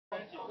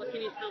What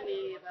can you tell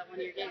me about one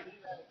of your games?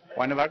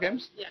 One of our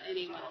games? Yeah,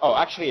 any one. Oh,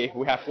 actually,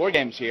 we have 4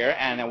 games here,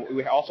 and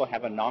we also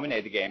have a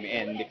nominated game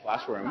in the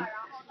classroom.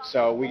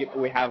 So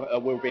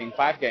we're bringing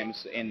 5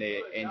 games in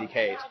the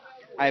IndieCade.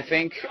 I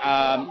think,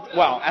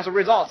 well, as a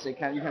result, you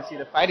can see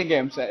the fighting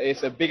games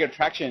is a big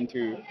attraction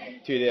to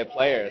the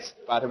players.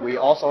 But we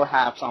also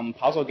have some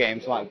puzzle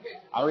games like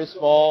Iris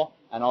Fall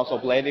and also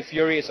Blade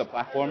Fury is a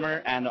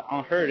platformer, and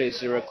Unheard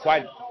is a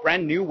quite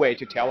brand new way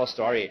to tell a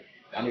story.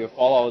 And you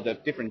follow the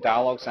different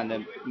dialogues and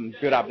then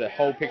build up the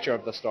whole picture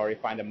of the story,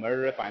 find the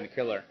murderer, find the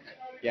killer.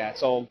 Yeah,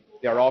 so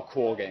they're all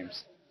cool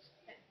games.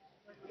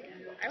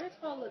 Iris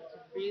Fall looks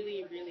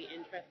really, really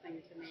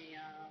interesting to me.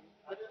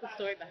 What's the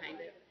story behind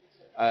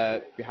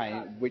it?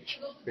 Behind which?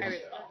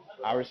 Iris Fall.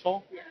 Iris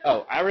Fall? Yeah.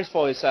 Oh, Iris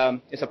Fall is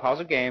a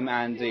puzzle game,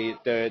 and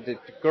the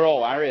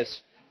girl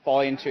Iris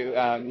fall into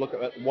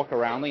walk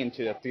around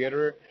into the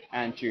theater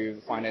and to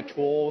find the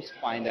tools,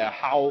 find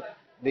how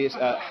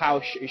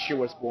she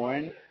was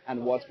born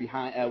and what's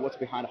behind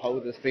how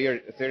the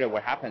theater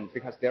what happened,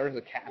 because there is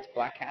a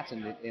black cat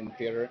in the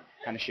theater,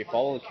 and she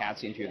followed the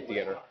cats into the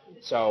theater.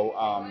 So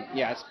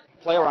yeah, it's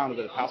play around with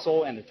the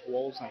puzzle and the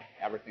tools and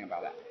everything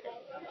about that.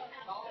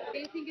 What do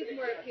you think is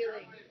more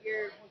appealing,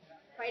 your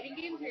fighting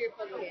games or your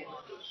puzzle games?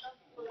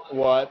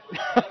 What?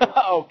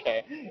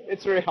 Okay,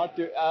 it's very hard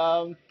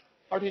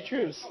to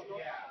choose.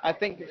 I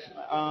think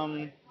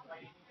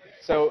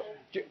so.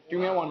 Do you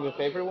mean one of your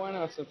favorite one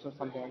or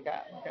something like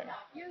that? Okay.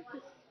 Yeah,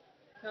 just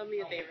tell me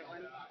a favorite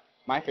one.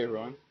 My favorite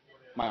one,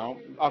 my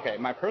own. Okay,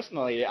 my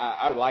personally,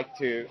 I would like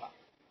to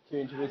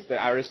introduce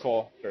the Iris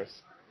Fall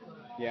first.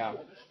 Yeah,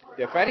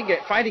 the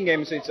fighting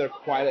games is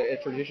quite a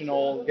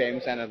traditional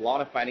games and a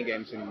lot of fighting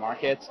games in the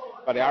market.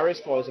 But the Iris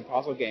Fall is a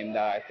puzzle game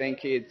that I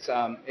think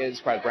is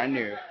quite brand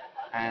new,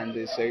 and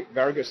it's a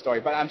very good story.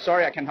 But I'm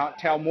sorry I cannot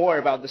tell more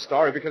about the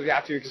story because you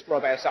have to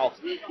explore by yourself.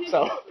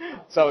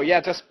 So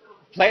yeah, just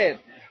play it.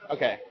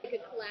 Okay. Like a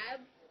collab?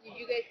 Did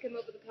you guys come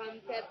up with the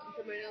concept and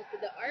someone else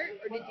did the art,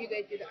 or did you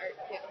guys do the art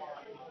too?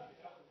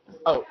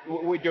 Oh,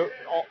 we do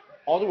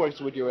all the works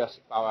we do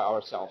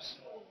ourselves.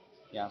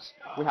 Yes,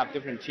 we have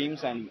different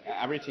teams, and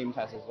every team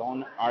has its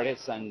own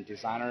artists and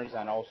designers,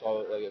 and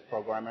also a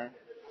programmer.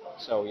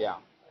 So yeah,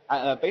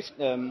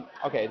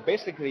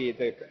 basically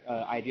the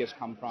ideas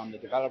come from the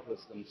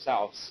developers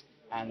themselves,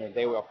 and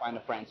they will find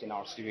the friends in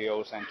our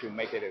studios and to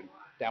make it a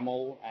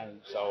demo,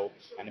 and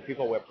the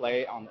people will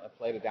play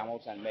the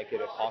demos and make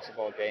it a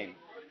possible game.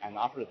 And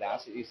after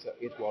that,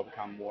 it will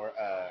become more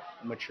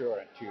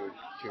mature to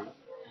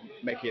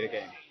make it a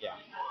game. Yeah.